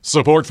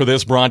Support for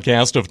this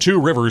broadcast of Two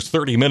Rivers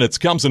 30 Minutes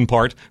comes in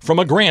part from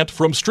a grant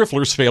from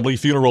Striffler's Family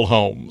Funeral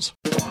Homes.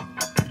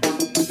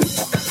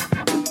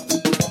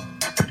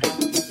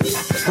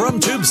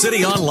 From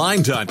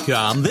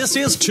TubeCityOnline.com, this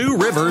is Two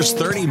Rivers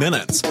 30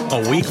 Minutes,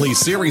 a weekly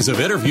series of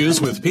interviews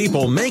with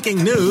people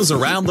making news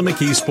around the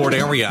McKeesport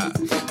area.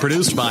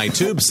 Produced by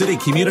Tube City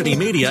Community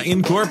Media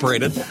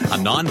Incorporated, a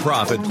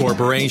nonprofit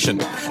corporation.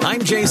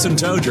 I'm Jason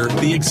Toger,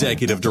 the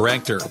Executive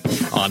Director.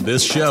 On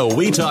this show,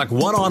 we talk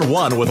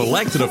one-on-one with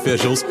elected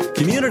officials,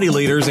 community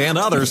leaders, and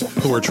others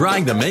who are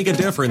trying to make a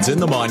difference in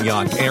the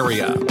Mon-Yough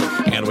area.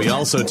 And we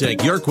also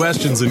take your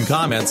questions and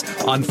comments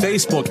on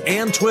Facebook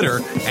and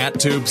Twitter at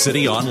Tube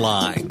City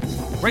Online.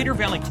 Greater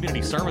Valley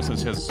Community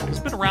Services has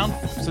been around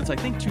since, I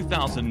think,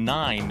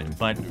 2009,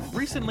 but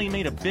recently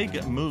made a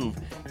big move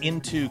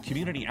into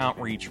community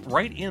outreach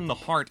right in the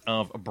heart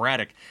of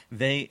Braddock.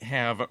 They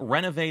have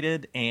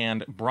renovated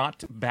and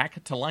brought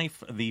back to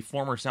life the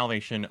former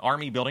Salvation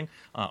Army building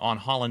on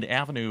Holland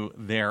Avenue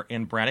there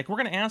in Braddock. We're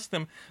going to ask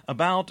them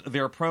about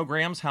their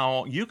programs,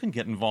 how you can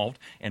get involved,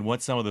 and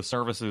what some of the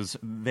services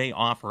they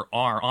offer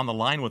are. On the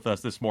line with us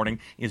this morning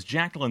is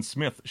Jacqueline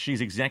Smith. She's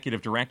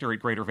Executive Director at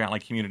Greater Valley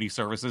Community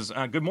Services.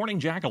 Good morning,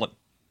 Jacqueline.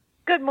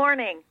 Good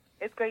morning.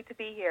 It's great to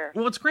be here.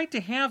 Well, it's great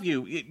to have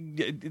you.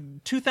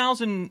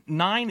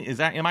 2009, is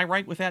that? Am I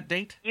right with that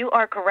date? You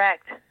are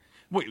correct.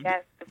 Wait,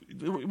 yes.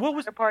 What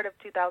was the part of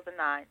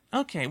 2009?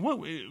 Okay.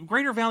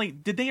 Greater Valley,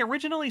 did they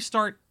originally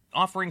start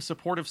offering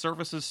supportive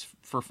services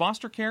for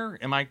foster care?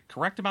 Am I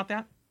correct about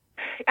that?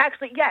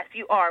 Actually, yes,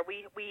 you are.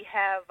 We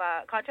have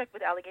contract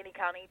with Allegheny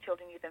County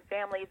Children, Youth, and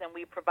Families, and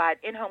we provide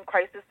in-home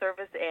crisis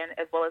service and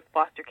as well as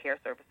foster care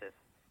services.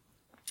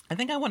 I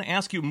think I want to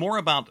ask you more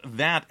about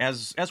that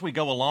as we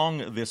go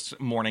along this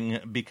morning,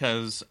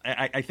 because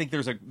I think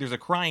there's a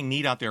crying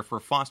need out there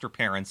for foster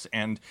parents,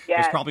 and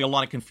There's probably a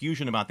lot of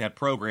confusion about that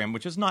program,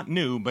 which is not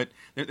new, but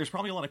there's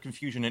probably a lot of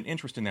confusion and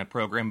interest in that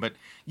program. But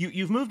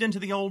you've moved into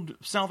the old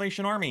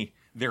Salvation Army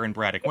there in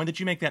Braddock. When did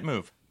you make that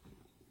move?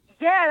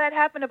 Yeah, that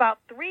happened about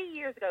 3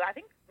 years ago. I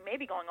think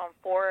maybe going on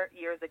 4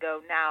 years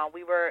ago now.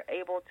 We were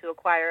able to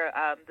acquire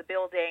the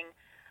building.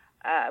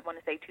 I want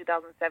to say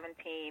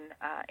 2017,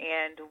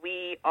 and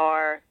we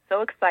are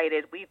so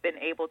excited. We've been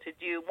able to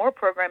do more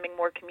programming,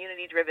 more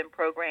community-driven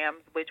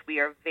programs, which we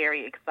are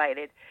very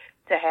excited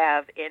to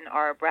have in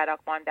our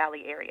Braddock-Mon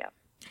Valley area.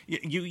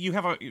 You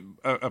have a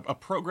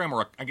program,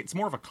 or it's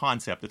more of a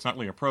concept. It's not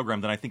really a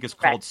program that I think is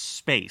called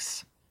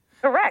SPACE.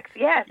 Correct,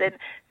 yes, and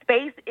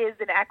SPACE is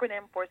an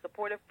acronym for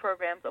Supportive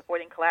Programs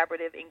Affording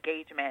Collaborative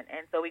Engagement,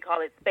 and so we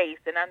call it SPACE.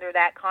 And under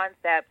that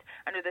concept,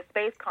 under the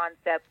SPACE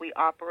concept, we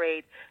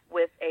operate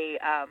with a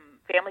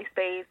family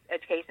space,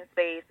 education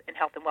space, and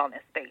health and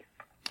wellness space.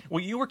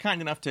 Well, you were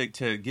kind enough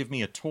to give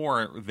me a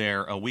tour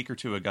there a week or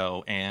two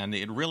ago, and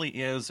it really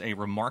is a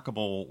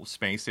remarkable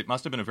space. It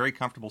must have been a very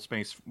comfortable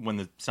space when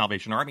the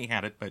Salvation Army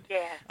had it, but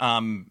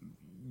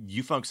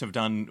you folks have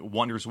done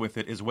wonders with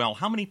it as well.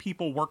 How many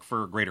people work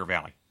for Greater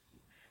Valley?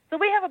 So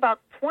we have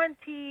about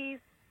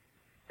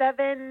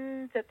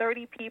 27 to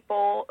 30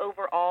 people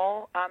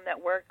overall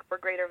that work for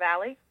Greater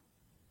Valley.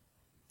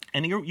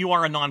 And you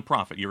are a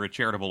nonprofit. You're a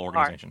charitable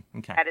organization.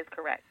 Okay. That is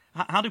correct.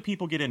 How do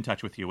people get in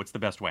touch with you? What's the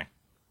best way?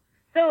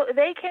 So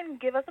they can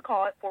give us a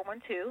call at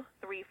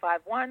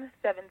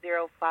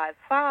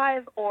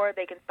 412-351-7055, or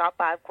they can stop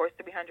by, of course,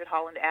 300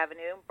 Holland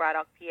Avenue,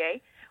 Braddock, PA,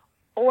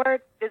 or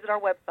visit our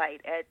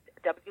website at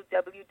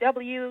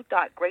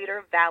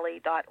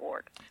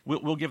www.greatervalley.org.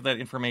 We'll give that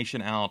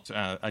information out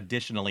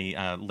additionally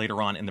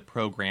later on in the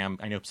program.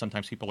 I know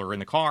sometimes people are in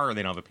the car or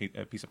they don't have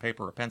a piece of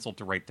paper or a pencil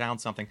to write down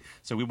something,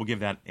 so we will give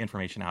that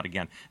information out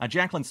again.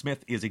 Jacqueline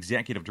Smith is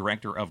Executive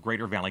Director of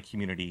Greater Valley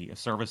Community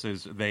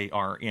Services. They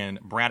are in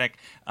Braddock.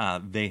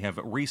 They have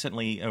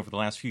recently, over the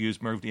last few years,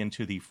 moved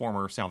into the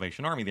former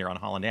Salvation Army there on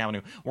Holland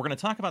Avenue. We're going to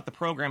talk about the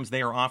programs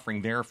they are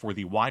offering there for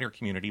the wider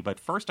community, but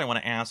first I want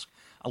to ask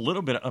a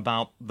little bit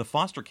about the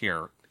foster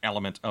care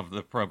element of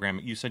the program.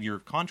 You said you're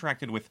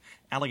contracted with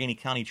Allegheny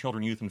County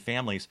Children, Youth, and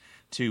Families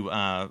to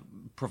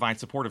provide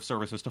supportive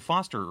services to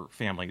foster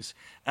families.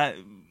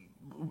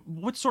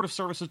 What sort of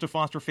services do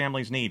foster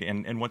families need,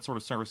 and what sort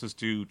of services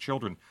do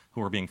children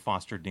who are being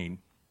fostered need?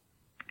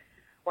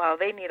 Well,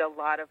 they need a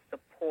lot of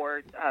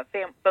support,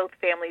 both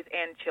families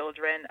and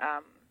children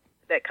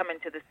that come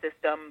into the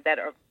system, that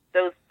are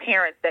those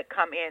parents that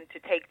come in to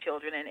take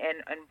children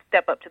and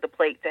step up to the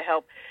plate to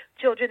help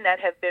children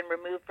that have been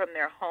removed from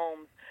their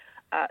homes.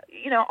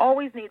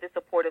 Always need the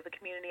support of the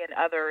community and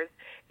others.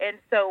 And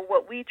so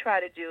what we try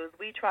to do is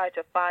we try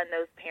to find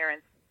those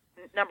parents,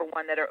 number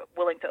one, that are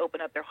willing to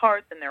open up their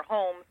hearts and their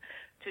homes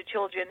to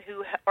children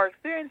who are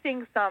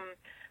experiencing some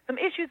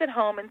issues at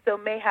home and so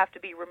may have to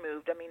be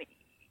removed. I mean,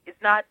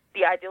 it's not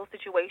the ideal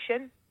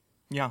situation,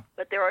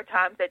 but there are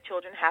times that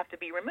children have to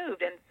be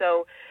removed. And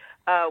so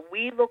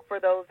we look for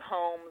those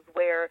homes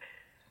where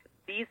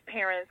these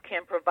parents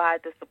can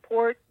provide the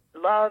support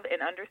love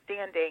and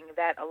understanding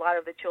that a lot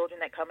of the children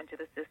that come into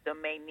the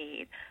system may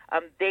need.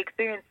 They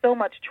experience so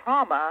much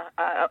trauma.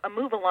 A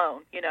move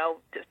alone,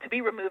 to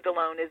be removed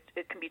alone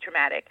it can be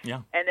traumatic.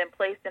 Yeah. And then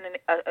placed in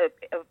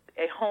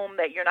a home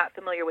that you're not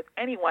familiar with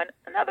anyone,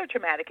 another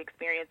traumatic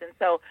experience. And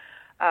so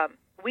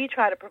we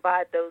try to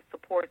provide those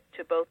supports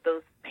to both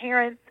those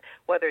parents,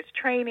 whether it's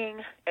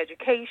training,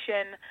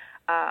 education,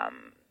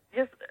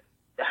 just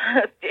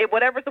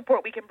whatever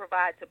support we can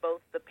provide to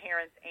both the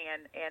parents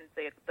and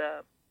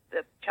the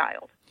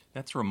child.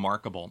 That's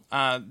remarkable.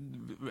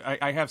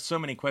 I have so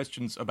many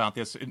questions about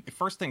this.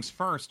 First things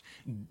first,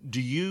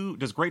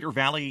 does Greater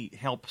Valley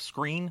help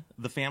screen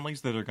the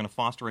families that are going to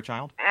foster a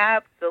child?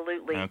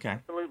 Absolutely. Okay.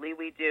 Absolutely,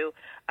 we do.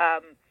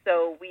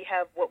 So we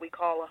have what we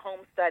call a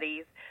home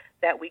studies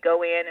that we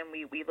go in and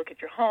we look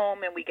at your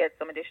home and we get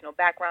some additional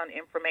background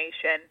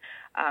information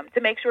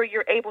to make sure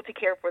you're able to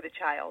care for the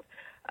child.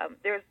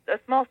 There's a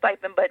small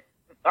stipend, but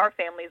our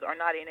families are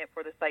not in it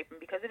for the stipend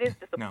because it is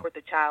to support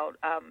the child.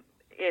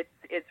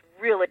 It's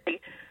really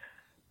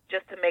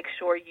just to make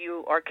sure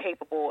you are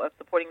capable of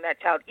supporting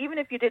that child, even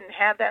if you didn't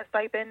have that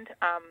stipend,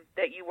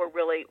 that you were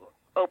really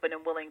open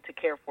and willing to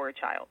care for a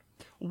child.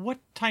 What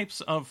types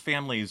of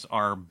families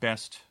are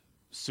best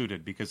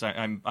suited? Because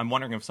I'm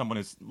wondering if someone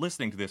is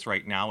listening to this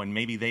right now and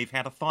maybe they've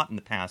had a thought in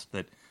the past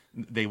that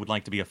they would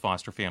like to be a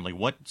foster family.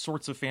 What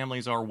sorts of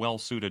families are well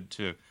suited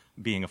to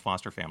being a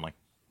foster family?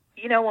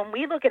 When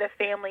we look at a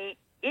family,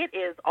 it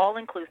is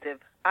all-inclusive.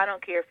 I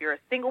don't care if you're a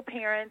single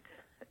parent,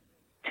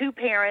 two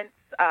parents.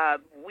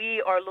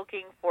 We are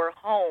looking for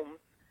homes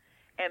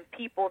and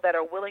people that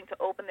are willing to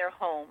open their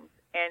homes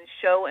and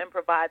show and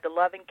provide the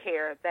love and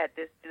care that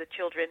the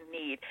children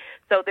need.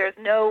 So there's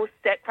no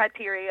set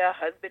criteria,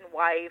 husband,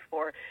 wife,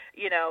 or,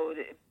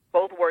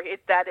 both work.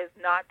 That is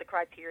not the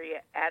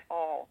criteria at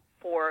all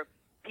for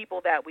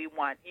people that we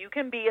want. You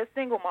can be a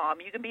single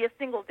mom. You can be a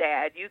single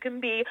dad. You can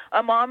be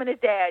a mom and a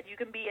dad. You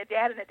can be a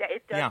dad and a dad.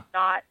 It does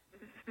not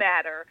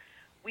matter.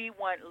 We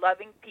want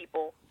loving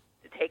people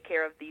to take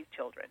care of these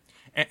children.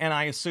 And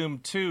I assume,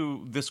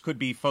 too, this could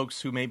be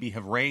folks who maybe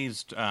have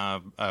raised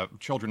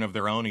children of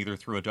their own, either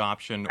through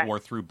adoption or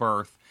through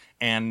birth,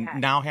 and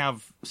now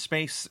have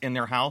space in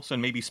their house and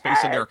maybe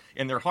space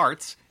in their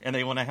hearts, and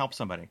they want to help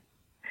somebody.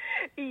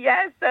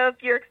 Yes, so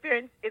if you're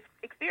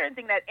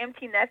experiencing that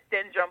empty nest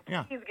syndrome,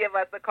 please give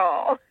us a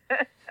call.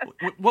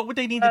 What would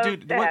they need to do?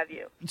 To have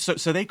you.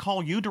 So they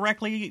call you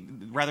directly,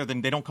 rather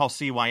than, they don't call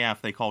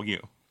CYF, they call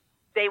you?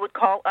 They would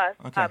call us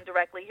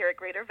directly here at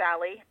Greater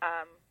Valley,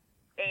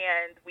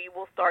 and we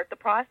will start the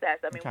process.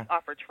 We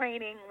offer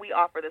training. We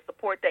offer the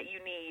support that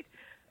you need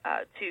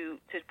to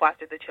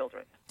foster the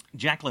children.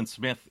 Jacqueline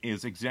Smith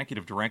is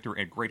Executive Director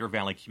at Greater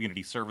Valley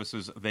Community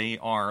Services. They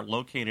are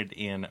located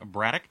in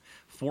Braddock.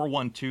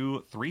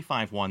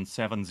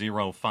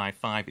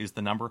 412-351-7055 is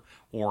the number,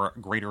 or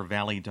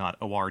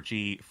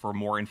greatervalley.org for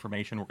more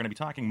information. We're going to be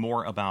talking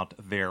more about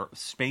their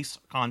space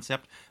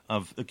concept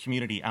of the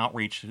community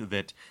outreach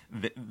that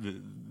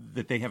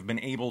they have been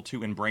able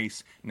to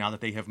embrace now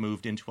that they have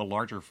moved into a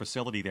larger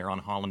facility there on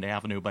Holland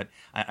Avenue. But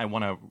I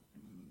want to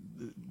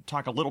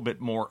talk a little bit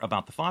more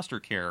about the foster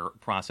care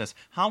process.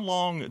 How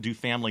long do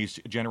families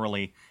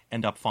generally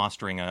end up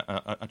fostering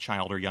a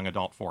child or young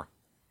adult for?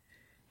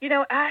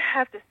 I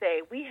have to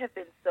say, we have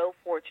been so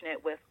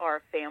fortunate with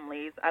our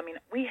families.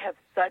 We have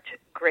such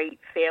great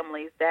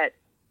families that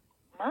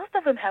most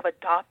of them have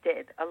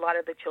adopted a lot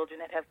of the children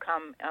that have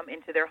come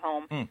into their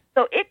home.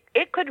 So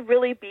it could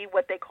really be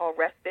what they call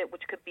respite,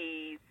 which could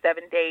be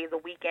 7 days, a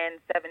weekend,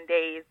 7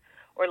 days,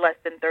 or less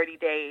than 30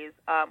 days,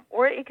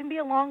 or it can be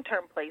a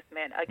long-term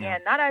placement.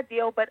 Again, not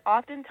ideal, but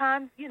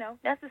oftentimes,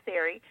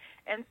 necessary.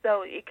 And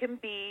so it can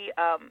be,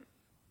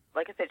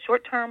 like I said,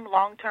 short-term,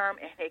 long-term,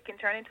 and it can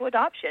turn into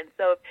adoption.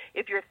 So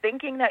if you're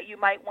thinking that you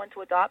might want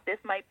to adopt, this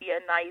might be a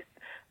nice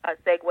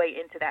segue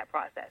into that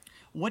process.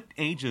 What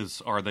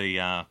ages are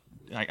the,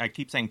 I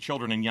keep saying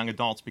children and young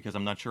adults because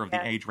I'm not sure of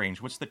the age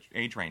range. What's the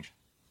age range?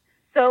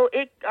 So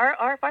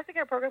our foster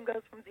care program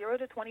goes from 0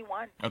 to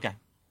 21. Okay.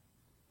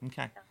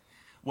 Yeah.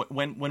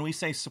 When we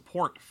say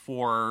support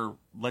for,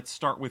 let's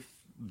start with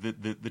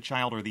the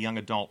child or the young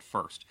adult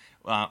first.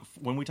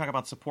 When we talk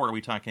about support, are we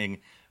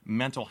talking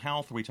mental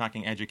health? Are we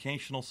talking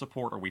educational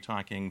support? Are we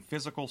talking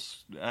physical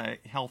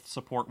health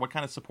support? What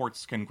kind of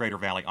supports can Greater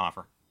Valley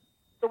offer?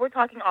 So we're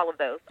talking all of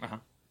those.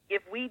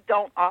 If we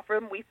don't offer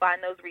them, we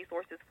find those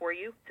resources for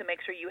you to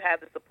make sure you have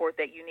the support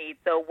that you need.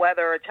 So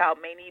whether a child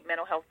may need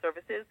mental health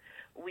services,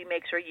 we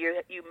make sure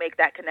you make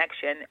that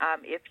connection.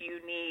 If you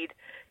need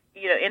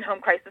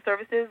in-home crisis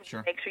services,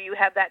 make sure you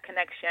have that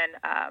connection.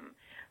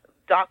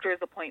 Doctor's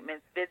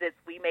appointments, visits,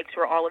 we make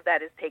sure all of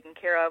that is taken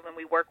care of, and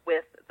we work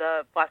with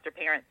the foster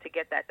parent to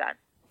get that done.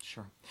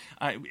 Sure.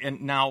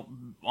 And now,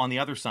 on the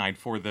other side,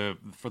 for the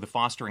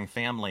fostering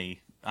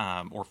family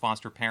or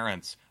foster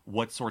parents,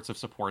 what sorts of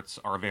supports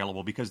are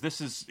available? Because this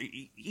is,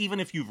 even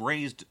if you've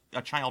raised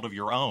a child of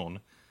your own,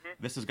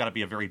 this has got to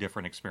be a very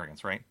different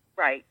experience, right?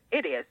 Right.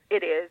 It is.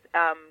 It is.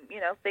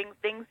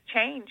 Things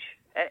change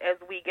as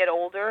we get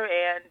older,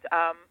 and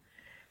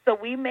So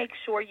we make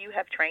sure you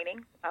have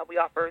training. We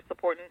offer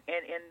support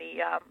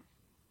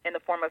in the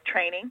form of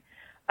training.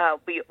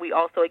 We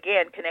also,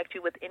 again, connect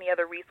you with any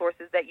other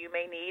resources that you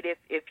may need.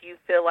 If you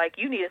feel like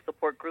you need a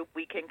support group,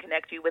 we can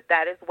connect you with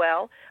that as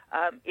well.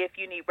 If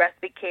you need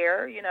respite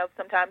care,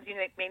 sometimes you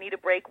may need a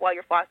break while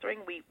you're fostering.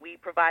 We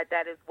provide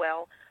that as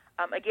well.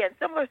 Again,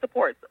 similar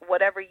supports.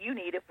 Whatever you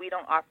need, if we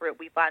don't offer it,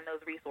 we find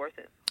those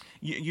resources.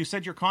 You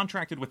said you're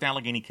contracted with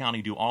Allegheny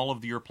County. Do all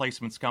of your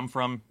placements come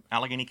from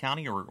Allegheny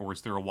County, or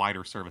is there a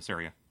wider service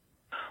area?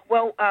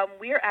 Well,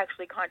 we are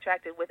actually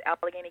contracted with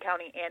Allegheny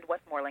County and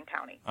Westmoreland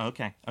County.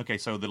 Okay.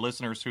 So the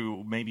listeners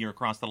who maybe are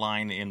across the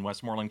line in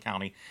Westmoreland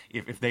County,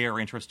 if they are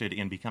interested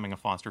in becoming a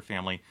foster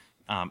family,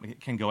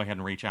 can go ahead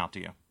and reach out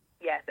to you.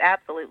 Yes,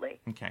 absolutely.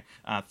 Okay.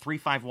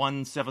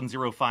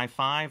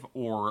 351-7055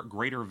 or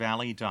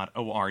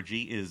greatervalley.org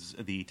is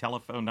the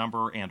telephone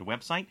number and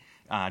website.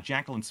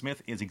 Jacqueline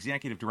Smith is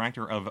Executive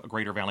Director of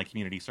Greater Valley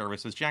Community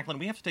Services. Jacqueline,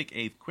 we have to take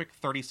a quick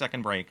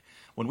 30-second break.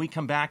 When we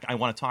come back, I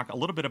want to talk a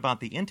little bit about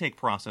the intake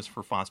process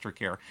for foster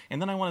care,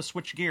 and then I want to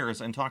switch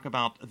gears and talk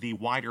about the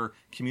wider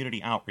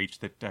community outreach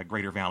that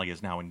Greater Valley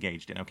is now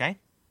engaged in, okay?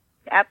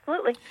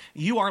 Absolutely.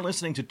 You are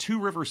listening to Two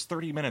Rivers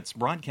 30 Minutes,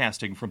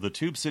 broadcasting from the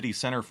Tube City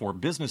Center for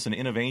Business and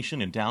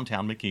Innovation in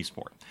downtown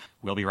McKeesport.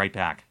 We'll be right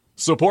back.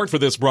 Support for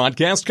this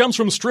broadcast comes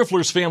from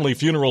Striffler's Family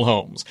Funeral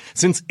Homes.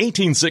 Since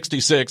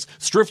 1866,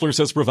 Striffler's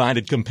has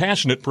provided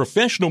compassionate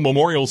professional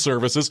memorial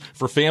services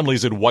for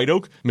families in White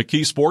Oak,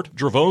 McKeesport,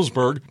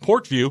 Dravosburg,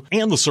 Portview,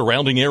 and the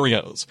surrounding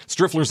areas.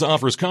 Striffler's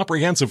offers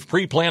comprehensive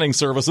pre-planning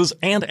services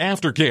and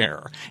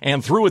aftercare.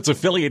 And through its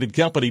affiliated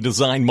company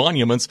Design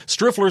Monuments,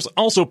 Striffler's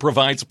also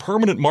provides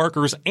permanent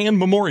markers and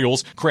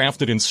memorials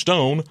crafted in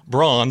stone,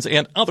 bronze,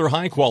 and other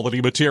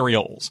high-quality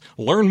materials.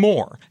 Learn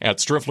more at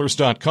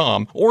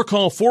strifflers.com or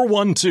call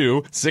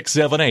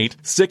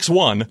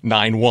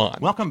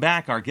 412-678-6191. Welcome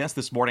back. Our guest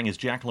this morning is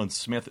Jacqueline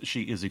Smith.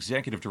 She is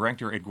Executive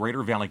Director at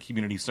Greater Valley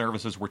Community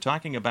Services. We're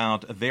talking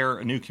about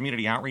their new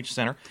community outreach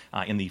center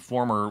in the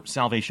former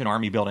Salvation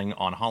Army building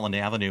on Holland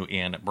Avenue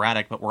in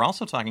Braddock, but we're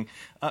also talking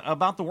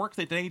about the work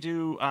that they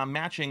do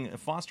matching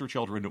foster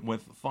children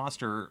with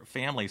foster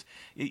families.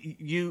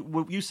 You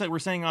were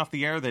saying off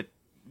the air that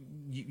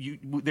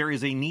there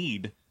is a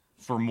need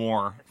for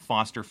more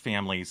foster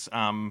families.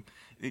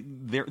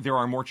 There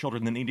are more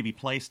children that need to be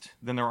placed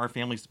than there are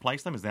families to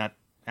place them. Is that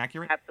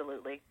accurate?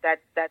 Absolutely.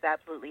 That's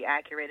absolutely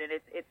accurate. And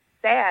it's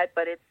sad,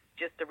 but it's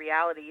just a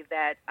reality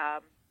that,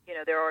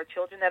 there are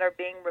children that are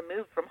being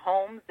removed from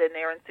homes, and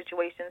they're in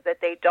situations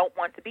that they don't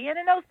want to be in,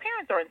 and those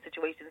parents are in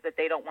situations that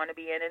they don't want to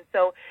be in. And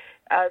so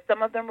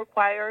some of them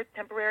require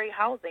temporary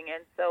housing.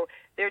 And so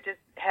there just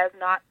has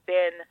not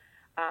been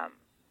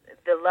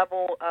the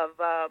level of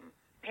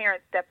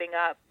parents stepping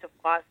up to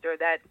foster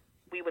that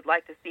we would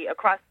like to see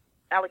across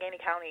Allegheny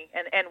County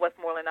and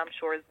Westmoreland, I'm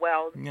sure, as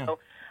well. Yeah. So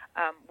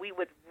we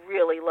would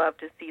really love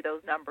to see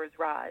those numbers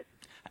rise.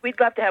 We'd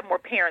love to have more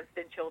parents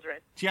than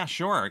children. Yeah,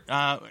 sure.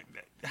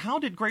 How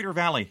did Greater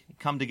Valley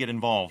come to get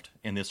involved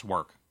in this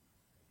work?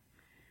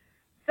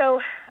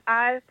 So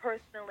I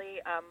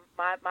personally,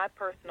 my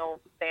personal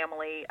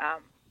family,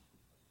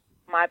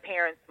 my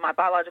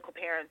biological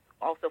parents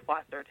also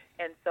fostered.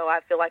 And so I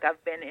feel like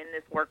I've been in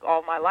this work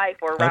all my life,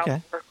 or around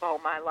this work all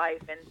my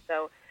life. And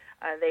so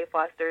they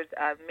fostered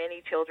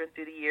many children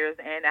through the years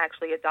and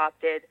actually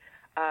adopted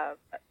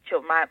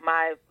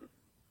my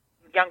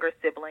younger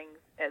siblings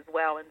as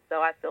well. And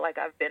so I feel like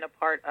I've been a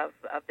part of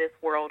this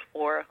world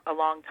for a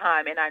long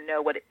time, and I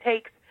know what it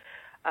takes,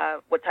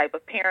 what type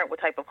of parent, what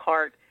type of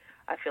heart.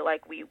 I feel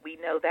like we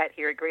know that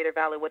here at Greater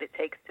Valley, what it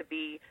takes to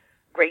be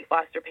great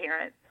foster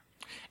parents.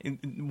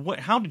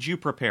 How did you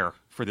prepare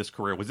for this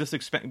career? Was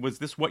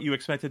this what you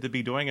expected to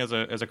be doing as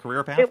a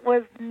career path? It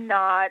was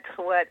not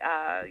what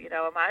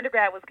my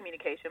undergrad was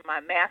communication.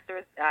 My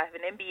master's, I have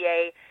an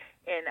MBA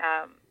in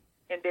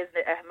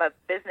business. I have a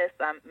business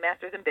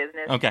master's in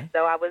business. Okay.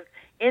 So I was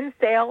in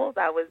sales.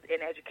 I was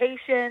in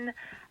education.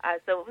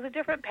 So it was a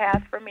different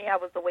path for me. I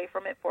was away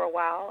from it for a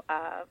while,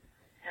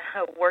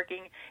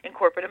 working in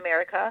corporate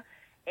America,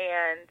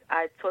 and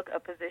I took a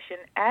position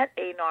at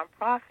a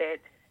nonprofit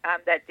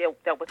that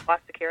dealt with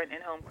foster care and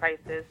in-home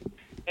crisis,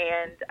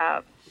 and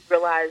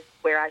realized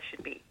where I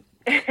should be.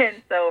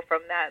 And so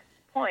from that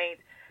point,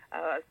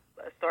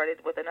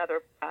 started with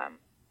another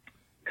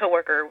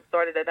coworker,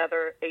 started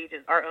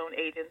our own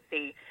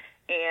agency,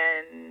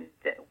 and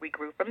we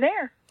grew from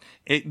there.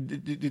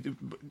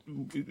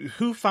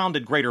 Who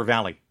founded Greater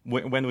Valley?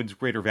 When was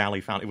Greater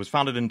Valley founded? It was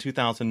founded in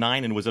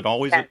 2009, and was it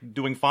always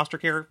doing foster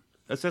care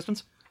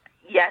assistance?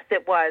 Yes,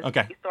 it was.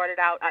 Okay. We started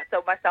out,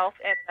 so myself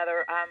and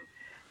another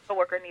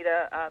coworker,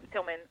 Nita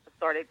Tillman,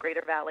 started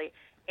Greater Valley,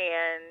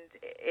 and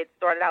it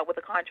started out with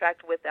a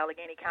contract with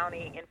Allegheny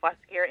County in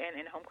foster care and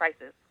in home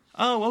crisis.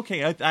 Oh,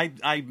 okay.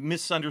 I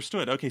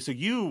misunderstood. Okay, so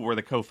you were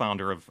the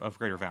co-founder of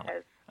Greater Valley.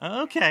 Yes.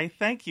 Okay,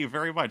 thank you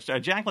very much.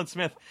 Jacqueline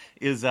Smith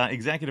is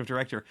Executive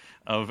Director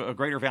of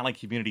Greater Valley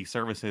Community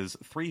Services,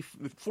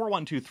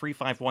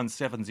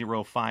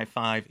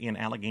 412-351-7055 in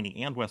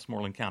Allegheny and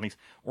Westmoreland counties,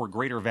 or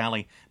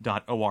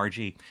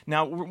greatervalley.org.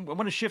 Now, I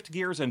want to shift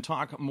gears and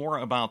talk more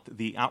about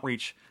the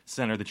outreach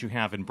center that you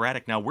have in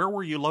Braddock. Now, where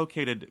were you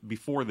located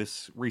before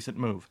this recent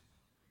move?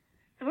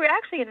 So we're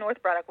actually in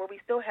North Braddock, where we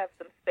still have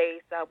some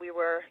space. We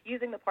were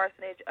using the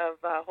parsonage of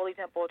Holy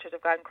Temple Church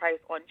of God in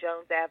Christ on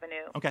Jones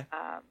Avenue. Okay.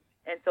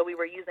 And so we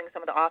were using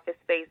some of the office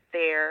space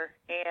there.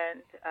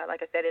 And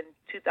like I said, in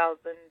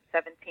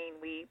 2017,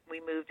 we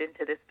moved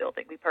into this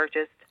building. We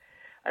purchased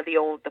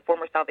the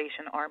former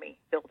Salvation Army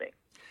building.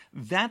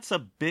 That's a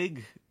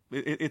big.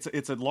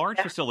 It's a large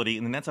facility,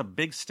 and that's a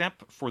big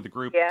step for the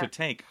group to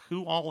take.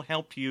 Who all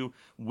helped you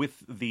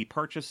with the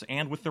purchase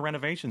and with the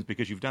renovations?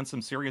 Because you've done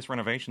some serious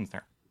renovations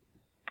there.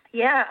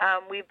 Yeah,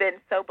 we've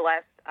been so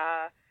blessed.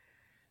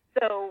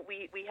 So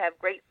we have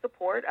great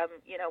support.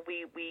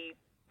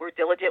 We're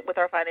diligent with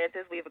our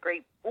finances. We have a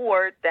great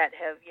board that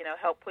have,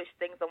 helped push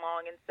things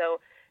along. And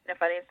so,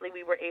 financially,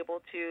 we were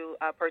able to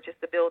purchase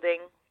the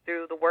building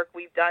through the work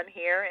we've done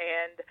here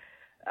and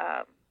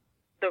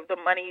the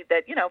money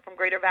that, from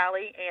Greater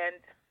Valley and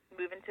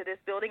move into this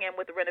building. And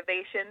with the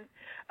renovations,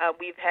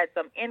 we've had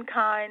some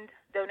in-kind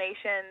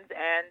donations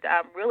and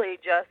really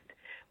just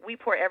we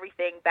pour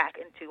everything back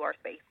into our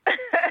space.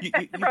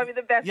 Probably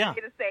the best way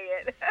to say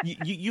it.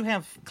 You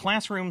have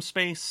classroom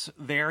space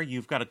there.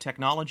 You've got a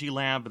technology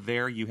lab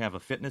there. You have a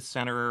fitness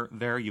center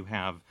there. You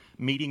have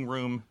meeting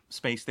room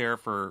space there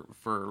for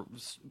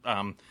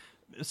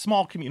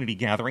small community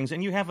gatherings.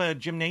 And you have a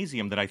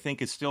gymnasium that I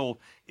think is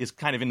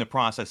kind of in the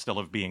process still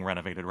of being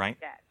renovated, right?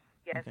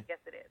 Yes, okay. Yes,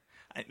 it is.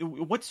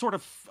 What sort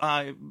of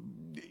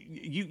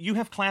you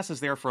have classes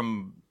there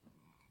from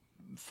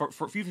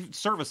for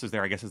services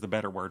there, I guess is the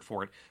better word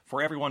for it,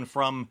 for everyone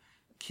from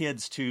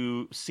kids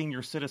to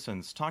senior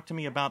citizens. Talk to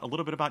me a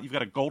little bit about, you've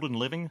got a Golden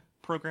Living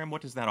program.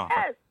 What does that offer?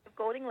 Yes, the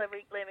Golden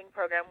Living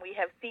program. We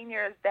have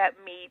seniors that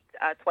meet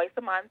twice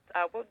a month.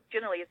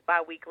 Generally it's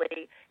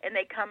biweekly, and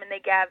they come and they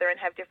gather and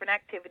have different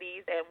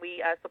activities, and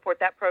we support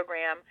that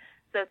program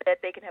so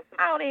that they can have some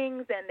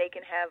outings and they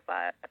can have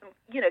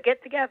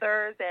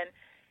get-togethers, and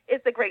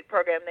it's a great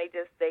program. They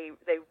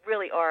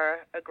really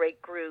are a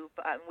great group.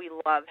 We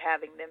love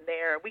having them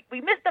there. We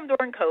missed them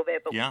during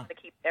COVID, but we want to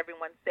keep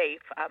everyone safe.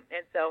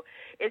 And so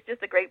it's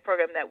just a great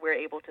program that we're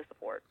able to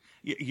support.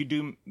 You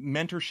do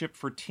mentorship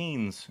for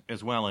teens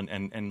as well,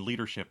 and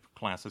leadership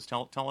classes.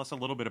 Tell us a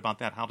little bit about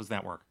that. How does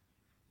that work?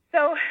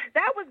 So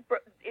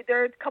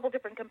there are a couple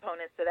different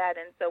components to that.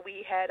 And so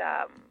we had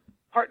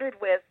partnered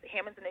with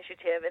Hammond's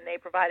Initiative, and they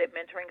provided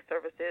mentoring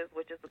services,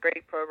 which is a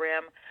great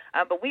program.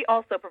 But we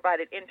also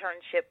provided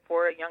internship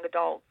for young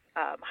adults,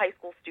 high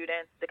school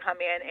students, to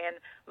come in and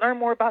learn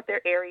more about their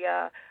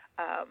area,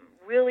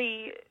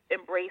 really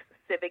embrace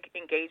civic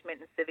engagement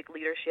and civic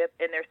leadership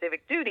and their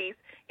civic duties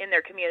in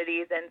their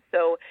communities. And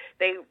so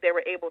they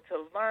were able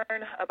to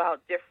learn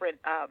about different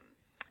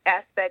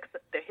aspects,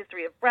 the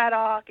history of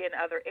Braddock and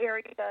other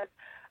areas,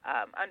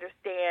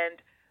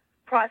 understand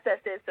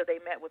processes. So they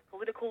met with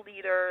political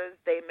leaders,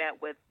 they met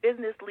with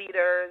business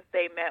leaders,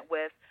 they met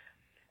with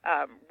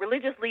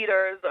religious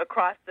leaders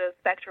across the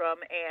spectrum,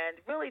 and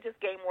really just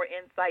gain more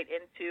insight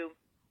into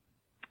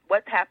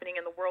what's happening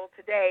in the world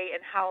today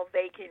and how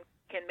they can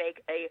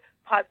make a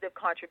positive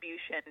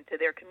contribution to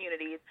their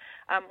communities.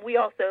 We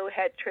also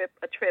had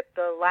a trip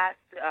the last,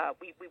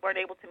 we weren't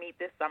able to meet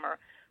this summer,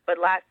 but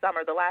last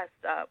summer, the last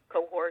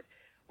cohort,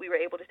 we were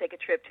able to take a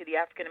trip to the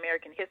African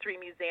American History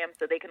Museum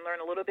so they can learn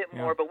a little bit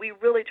more, but we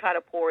really try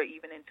to pour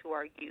even into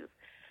our youth.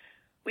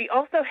 We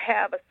also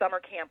have a summer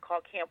camp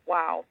called Camp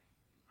WOW.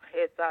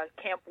 It's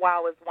Camp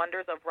WOW is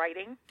Wonders of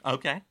Writing.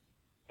 Okay.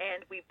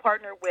 And we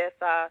partner with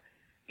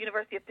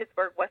University of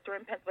Pittsburgh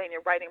Western Pennsylvania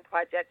Writing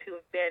Project, who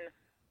have been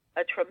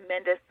a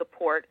tremendous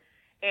support.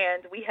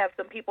 And we have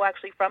some people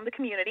actually from the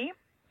community.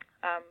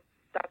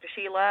 Dr.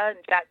 Sheila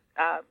and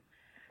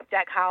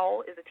Jack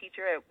Howell is a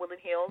teacher at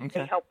Woodland Hills.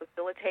 Okay. They help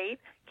facilitate.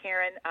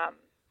 Karen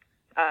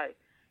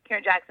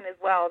Jackson as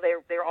well.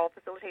 They're all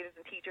facilitators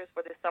and teachers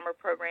for this summer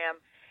program.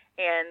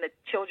 And the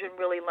children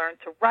really learn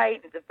to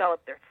write and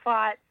develop their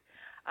thoughts.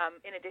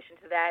 In addition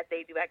to that,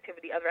 they do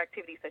other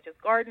activities such as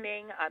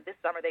gardening. This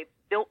summer they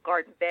built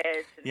garden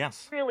beds and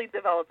really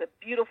developed a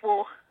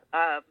beautiful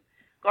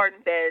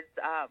garden beds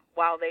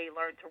while they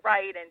learn to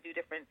write and do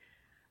different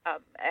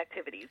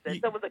activities.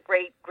 And so it was a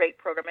great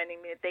program. I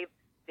mean, they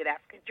did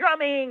African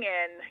drumming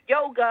and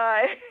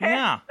yoga.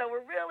 Yeah. So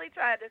we're really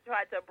trying to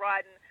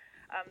broaden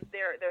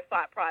their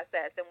thought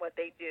process and what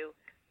they do.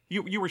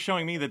 You were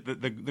showing me that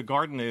the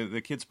garden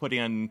the kids put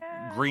in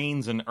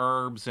greens and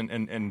herbs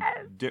and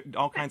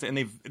all kinds of, and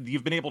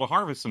you've been able to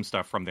harvest some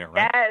stuff from there,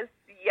 right?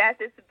 Yes,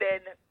 it's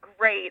been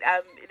great.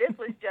 This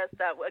was just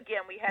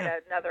again, we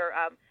had another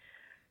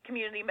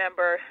community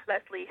member,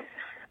 Leslie,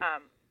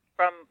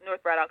 from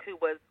North Braddock, who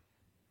was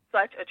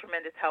such a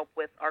tremendous help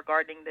with our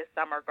gardening this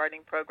summer,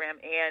 gardening program,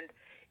 and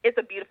it's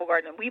a beautiful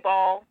garden. And we've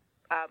all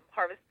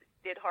harvest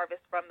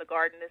from the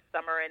garden this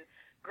summer, and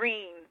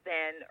greens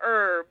and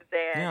herbs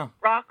and Yeah.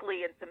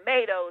 broccoli and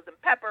tomatoes and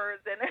peppers,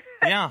 and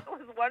Yeah. it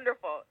was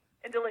wonderful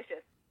and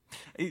delicious.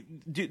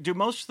 Do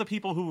most of the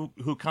people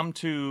who come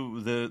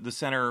to the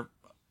center,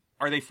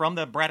 are they from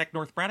the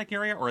North Braddock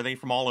area, or are they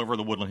from all over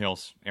the Woodland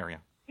Hills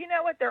area? You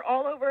know what? They're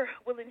all over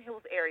Woodland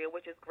Hills area,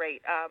 which is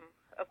great.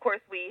 Of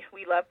course, we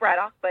love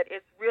Braddock, but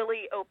it's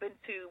really open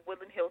to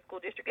Woodland Hills School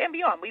District and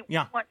beyond. We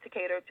want to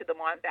cater to the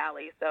Mon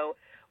Valley, so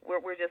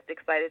we're just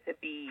excited to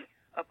be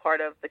a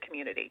part of the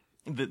community.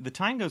 The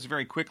time goes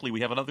very quickly. We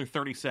have another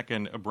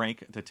 30-second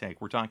break to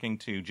take. We're talking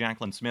to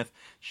Jacqueline Smith.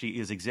 She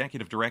is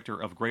Executive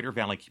Director of Greater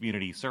Valley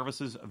Community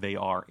Services. They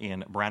are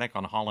in Braddock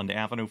on Holland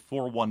Avenue,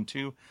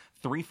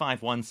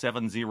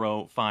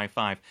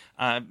 412-351-7055.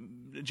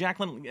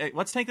 Jacqueline,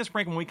 let's take this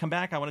break. When we come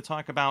back, I want to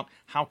talk about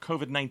how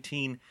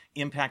COVID-19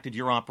 impacted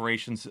your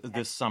operations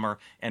this summer,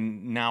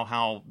 and now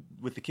how,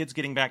 with the kids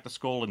getting back to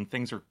school and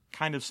things are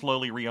kind of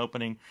slowly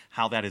reopening,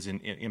 how that is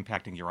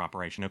impacting your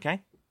operation,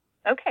 okay?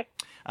 Okay.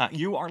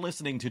 You are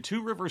listening to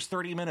Two Rivers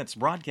 30 Minutes,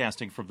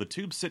 broadcasting from the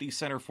Tube City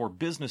Center for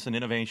Business and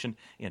Innovation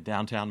in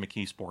downtown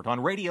McKeesport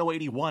on Radio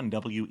 81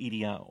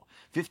 WEDO,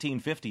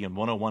 1550 and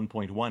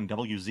 101.1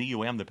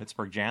 WZUM, the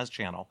Pittsburgh Jazz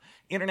Channel,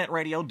 Internet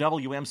Radio,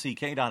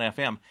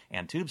 WMCK.FM,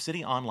 and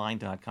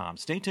TubeCityOnline.com.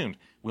 Stay tuned.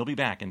 We'll be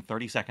back in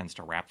 30 seconds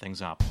to wrap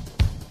things up.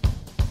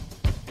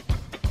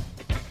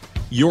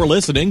 You're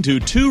listening to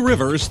Two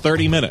Rivers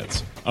 30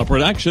 Minutes, a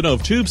production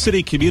of Tube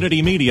City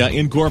Community Media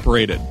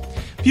Incorporated.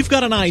 If you've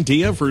got an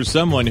idea for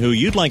someone who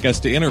you'd like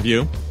us to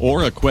interview,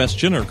 or a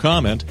question or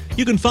comment,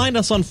 you can find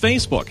us on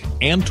Facebook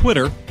and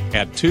Twitter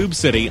at Tube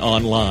City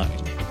Online.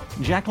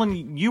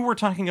 Jacqueline, you were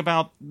talking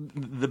about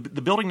the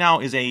building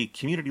now is a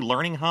community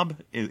learning hub.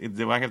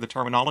 Do I have the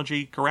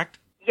terminology correct?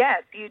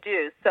 Yes, you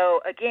do. So,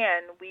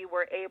 again, we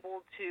were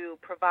able to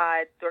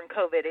provide, during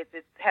COVID, it's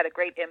had a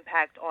great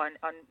impact on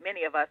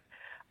many of us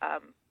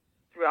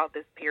throughout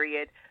this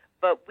period.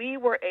 But we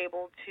were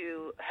able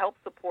to help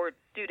support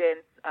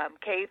students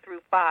K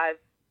through 5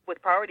 with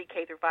priority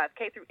K through 5,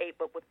 K through 8,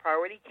 but with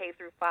priority K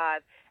through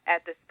 5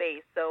 at the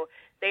space. So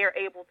they are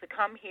able to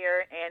come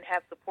here and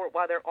have support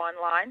while they're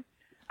online.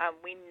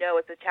 We know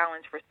it's a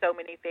challenge for so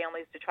many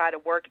families to try to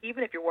work,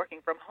 even if you're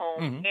working from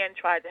home, and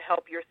try to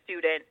help your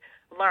student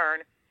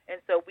learn.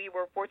 And so we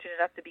were fortunate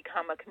enough to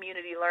become a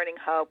community learning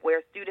hub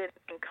where students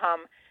can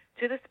come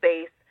to the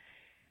space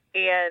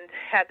and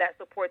have that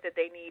support that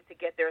they need to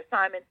get their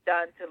assignments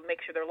done, to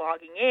make sure they're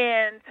logging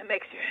in, to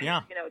make sure,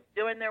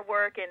 doing their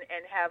work and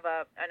have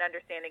an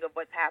understanding of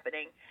what's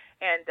happening.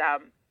 And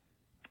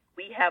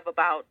we have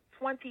about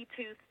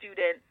 22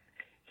 students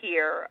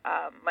here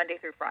Monday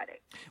through Friday.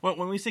 Well,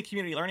 when we say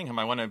community learning hub,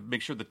 I want to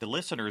make sure that the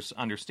listeners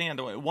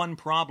understand one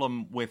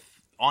problem with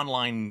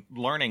online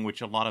learning, which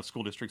a lot of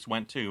school districts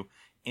went to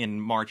in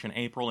March and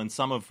April, and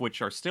some of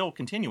which are still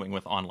continuing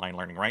with online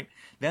learning, right?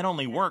 That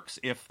only works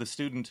if the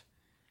student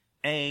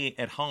A,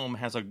 at home,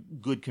 has a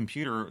good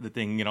computer that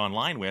they can get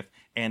online with,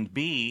 and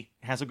B,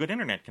 has a good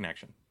internet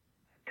connection.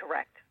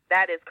 Correct.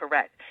 That is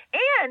correct.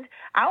 And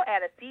I'll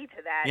add a C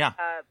to that. Yeah.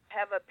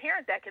 Have a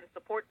parent that can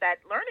support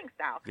that learning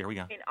style. There we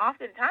go. And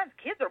oftentimes,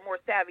 kids are more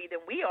savvy than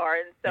we are,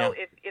 and so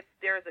if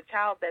there's a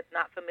child that's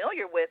not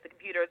familiar with the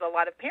computers, a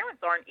lot of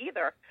parents aren't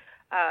either.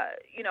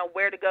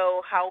 Where to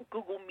go, how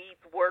Google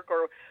Meets work,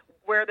 or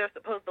where they're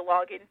supposed to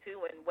log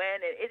into and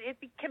when. It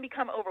can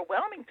become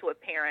overwhelming to a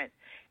parent.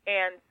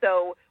 And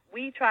so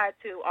we try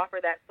to offer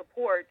that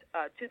support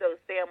to those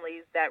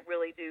families that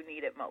really do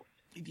need it most.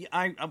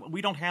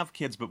 We don't have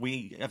kids, but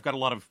I've got a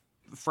lot of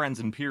friends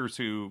and peers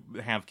who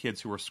have kids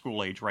who are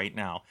school age right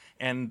now.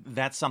 And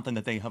that's something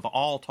that they have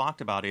all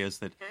talked about, is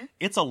that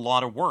it's a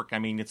lot of work. I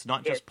mean, it's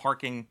not just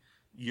parking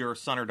your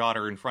son or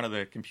daughter in front of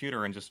the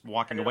computer and just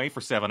walking away for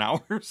 7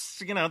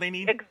 hours. They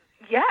need...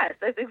 Yes,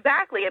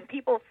 exactly. And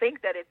people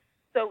think that it's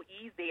so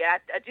easy. I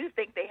do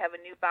think they have a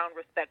newfound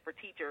respect for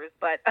teachers,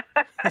 but...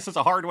 This is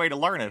a hard way to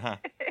learn it, huh?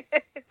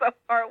 It's a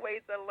hard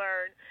way to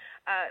learn,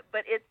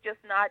 but it's just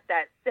not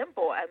that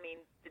simple. I mean,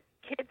 the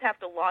kids have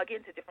to log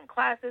into different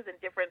classes and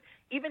different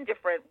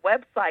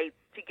websites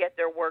to get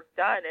their work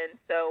done, and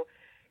so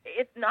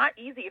it's not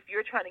easy if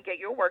you're trying to get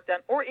your work done,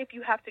 or if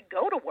you have to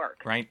go to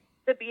work. Right.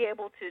 To be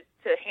able to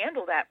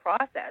handle that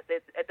process.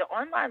 The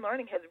online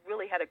learning has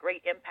really had a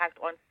great impact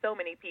on so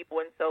many people,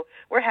 and so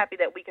we're happy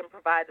that we can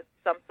provide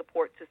some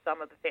support to some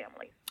of the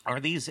families. Are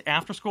these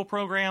after-school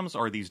programs?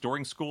 Are these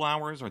during school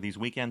hours? Are these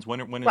weekends?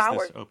 When is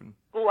this open?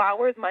 School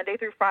hours, Monday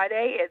through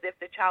Friday, as if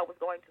the child was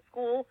going to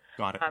school.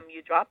 Got it.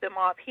 You drop them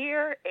off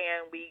here,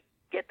 and we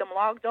get them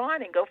logged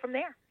on and go from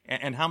there.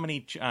 And how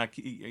many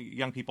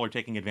young people are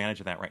taking advantage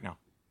of that right now?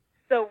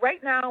 So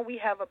right now we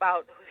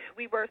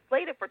were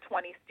slated for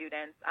 20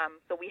 students,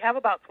 so we have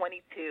about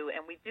 22,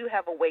 and we do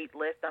have a wait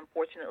list,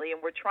 unfortunately, and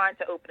we're trying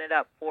to open it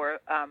up for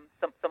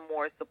some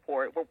more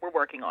support. We're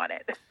working on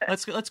it.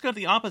 Let's go to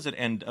the opposite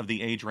end of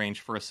the age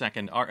range for a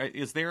second.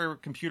 Is there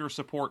computer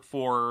support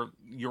for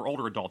your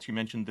older adults? You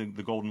mentioned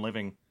the Golden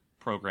Living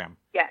program.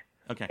 Yes.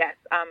 Okay. Yes.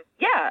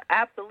 Yeah,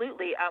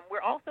 absolutely. We're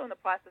also in the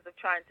process of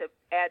trying to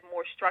add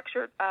more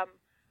structured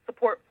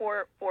support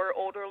for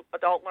older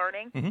adult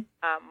learning,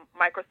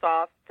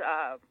 Microsoft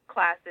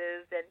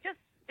classes, and just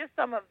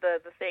some of the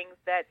things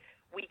that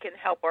we can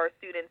help our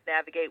students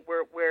navigate.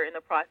 We're in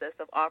the process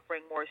of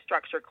offering more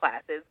structured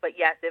classes. But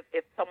yes,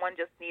 if someone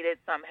just needed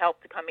some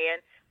help to come in,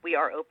 we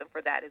are open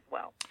for that as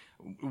well.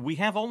 We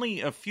have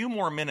only a few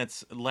more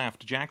minutes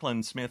left.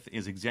 Jacqueline Smith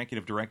is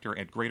Executive Director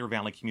at Greater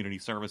Valley Community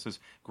Services,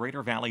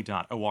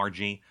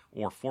 greatervalley.org,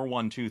 or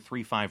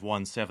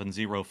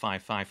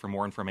 412-351-7055 for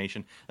more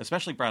information,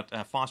 especially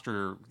about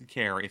foster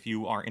care. If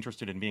you are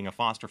interested in being a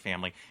foster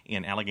family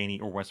in Allegheny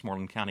or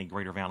Westmoreland County,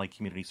 Greater Valley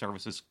Community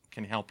Services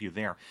can help you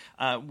there.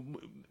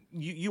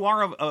 You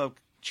are a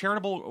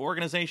charitable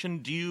organization.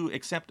 Do you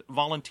accept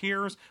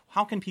volunteers?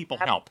 How can people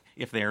help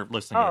if they're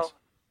listening to this?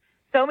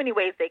 So many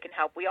ways they can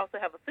help. We also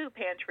have a food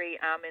pantry,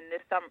 and this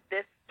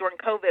during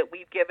COVID,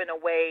 we've given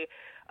away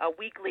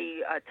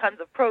weekly tons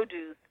of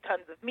produce,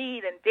 tons of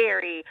meat and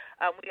dairy.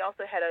 We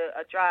also had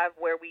a drive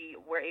where we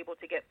were able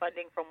to get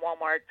funding from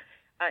Walmart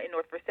in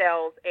North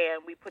Versailles,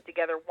 and we put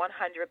together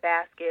 100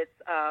 baskets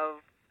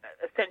of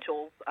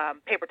essentials,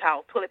 paper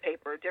towels, toilet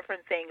paper,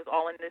 different things,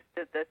 all in this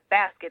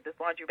basket, this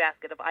laundry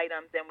basket of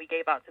items, and we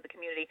gave out to the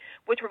community,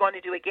 which we're going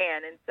to do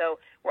again. And so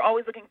we're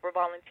always looking for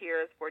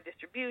volunteers for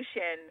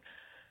distribution.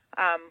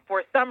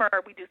 For summer,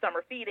 we do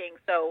summer feeding,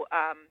 so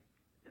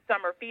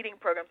summer feeding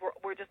programs,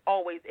 we're just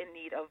always in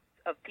need of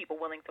people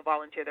willing to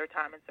volunteer their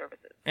time and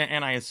services.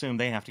 And I assume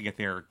they have to get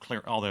their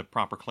all the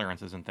proper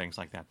clearances and things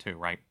like that too,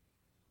 right?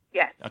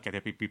 Yes. Okay,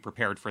 they'd be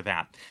prepared for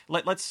that.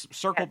 Let's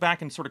circle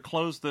back and sort of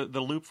close the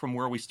loop from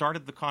where we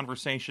started the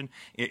conversation.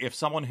 If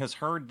someone has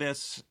heard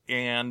this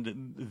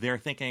and they're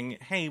thinking,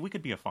 hey, we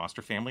could be a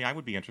foster family, I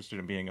would be interested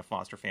in being a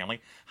foster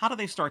family, how do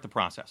they start the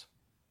process?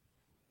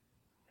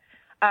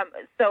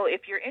 So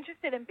if you're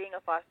interested in being a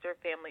foster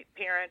family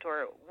parent,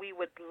 or we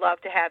would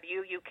love to have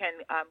you, you can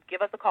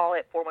give us a call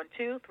at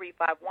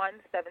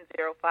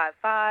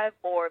 412-351-7055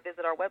 or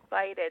visit our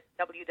website at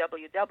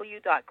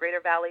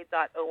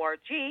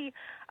www.greatervalley.org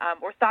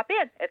or stop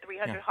in at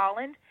 300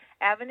 Holland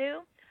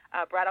Avenue,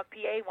 Braddock,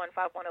 PA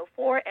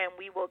 15104, and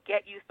we will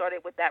get you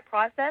started with that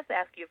process,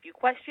 ask you a few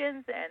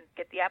questions, and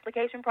get the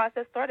application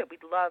process started.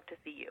 We'd love to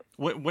see you.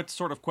 What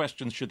sort of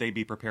questions should they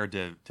be prepared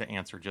to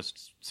answer,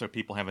 just so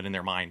people have it in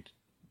their mind?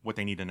 What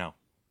they need to know.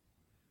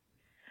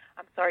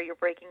 I'm sorry, you're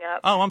breaking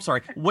up. Oh, I'm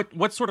sorry.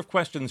 What sort of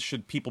questions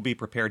should people be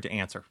prepared to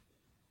answer?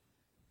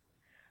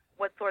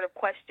 What sort of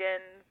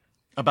questions?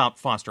 About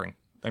fostering.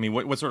 I mean,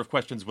 what sort of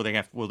questions will they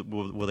have?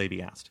 Will they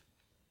be asked?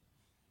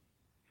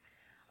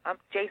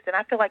 Jason,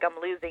 I feel like I'm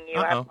losing you.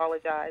 I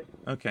apologize.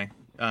 Okay.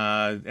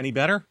 Any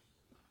better?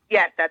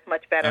 Yes, that's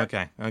much better.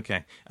 Okay.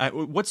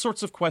 What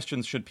sorts of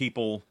questions should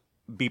people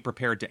be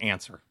prepared to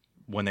answer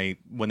when they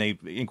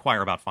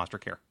inquire about foster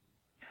care?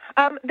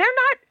 They're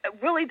not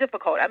really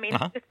difficult. I mean,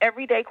 it's just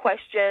everyday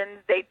questions.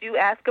 They do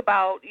ask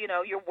about,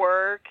 your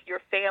work, your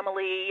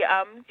family,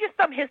 just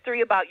some history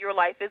about your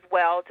life as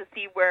well, to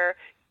see where,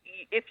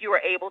 if you were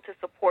able to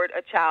support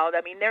a child.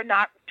 I mean, they're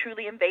not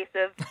truly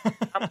invasive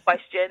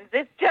questions.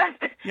 It's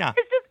just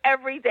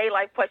everyday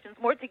life questions,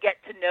 more to get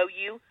to know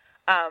you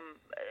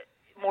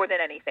more than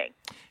anything.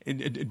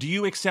 Do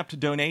you accept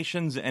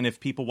donations? And if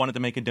people wanted to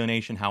make a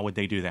donation, how would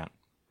they do that?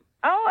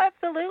 Oh,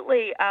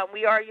 absolutely.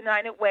 We are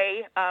United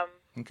Way.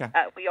 Okay.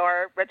 We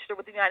are registered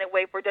with United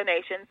Way for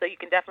donations, so you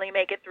can definitely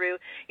make it through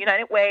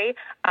United Way.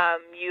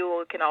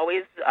 You can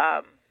always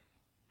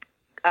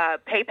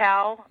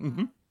PayPal.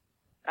 Mm-hmm.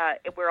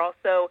 We're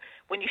also,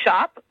 when you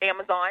shop,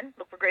 Amazon,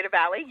 look for Greater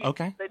Valley.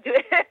 Okay. So do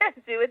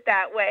it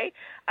that way.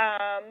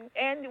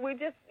 And you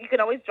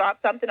can always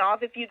drop something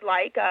off if you'd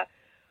like. I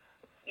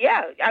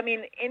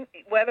mean,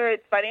 whether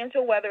it's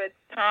financial, whether it's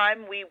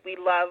time, we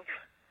love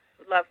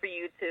for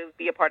you to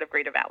be a part of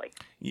Greater Valley.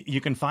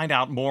 You can find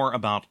out more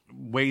about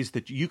ways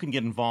that you can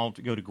get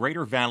involved. Go to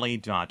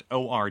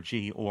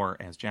greatervalley.org, or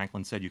as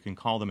Jacqueline said, you can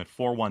call them at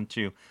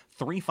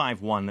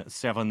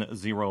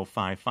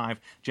 412-351-7055.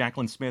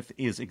 Jacqueline Smith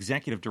is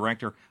Executive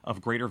Director of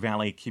Greater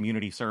Valley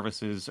Community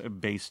Services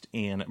based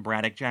in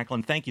Braddock.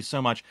 Jacqueline, thank you so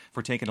much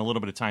for taking a little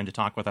bit of time to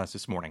talk with us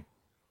this morning.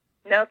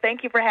 No,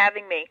 thank you for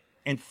having me.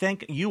 And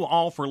thank you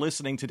all for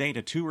listening today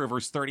to Two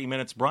Rivers 30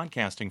 Minutes,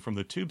 broadcasting from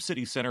the Tube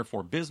City Center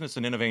for Business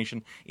and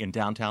Innovation in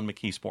downtown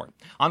McKeesport.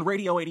 On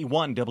Radio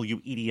 81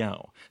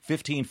 WEDO,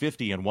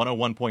 1550 and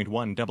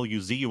 101.1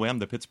 WZUM,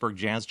 the Pittsburgh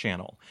Jazz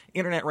Channel,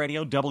 Internet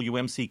Radio,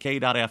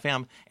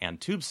 WMCK.FM, and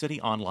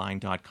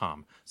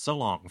TubeCityOnline.com. So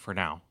long for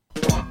now.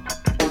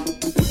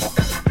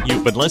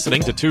 You've been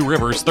listening to Two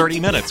Rivers 30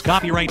 Minutes,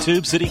 copyright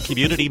Tube City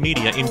Community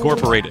Media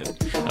Incorporated.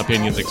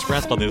 Opinions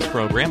expressed on this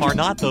program are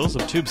not those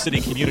of Tube City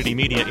Community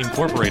Media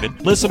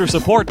Incorporated. Listener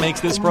support makes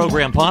this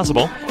program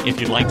possible. If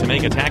you'd like to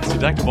make a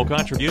tax-deductible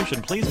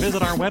contribution, please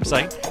visit our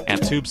website at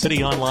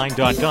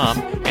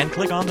TubeCityOnline.com and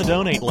click on the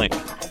donate link.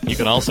 You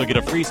can also get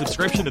a free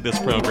subscription to this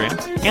program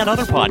and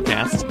other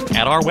podcasts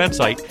at our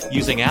website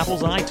using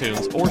Apple's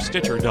iTunes or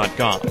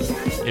Stitcher.com.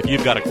 If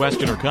you've got a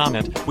question or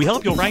comment, we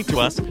hope you'll write to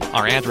us.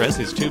 Our address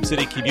is Tube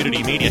City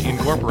Community Media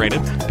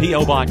Incorporated,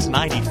 P.O. Box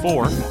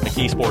 94,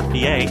 McKeesport,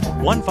 PA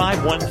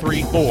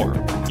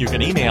 15134. You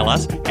can email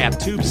us at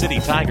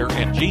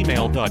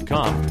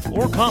tubecitytiger@gmail.com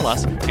or call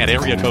us at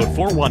area code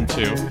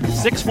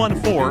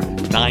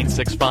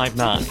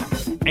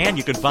 412-614-9659. And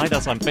you can find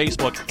us on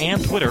Facebook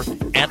and Twitter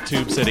at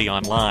Tube City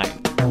Online.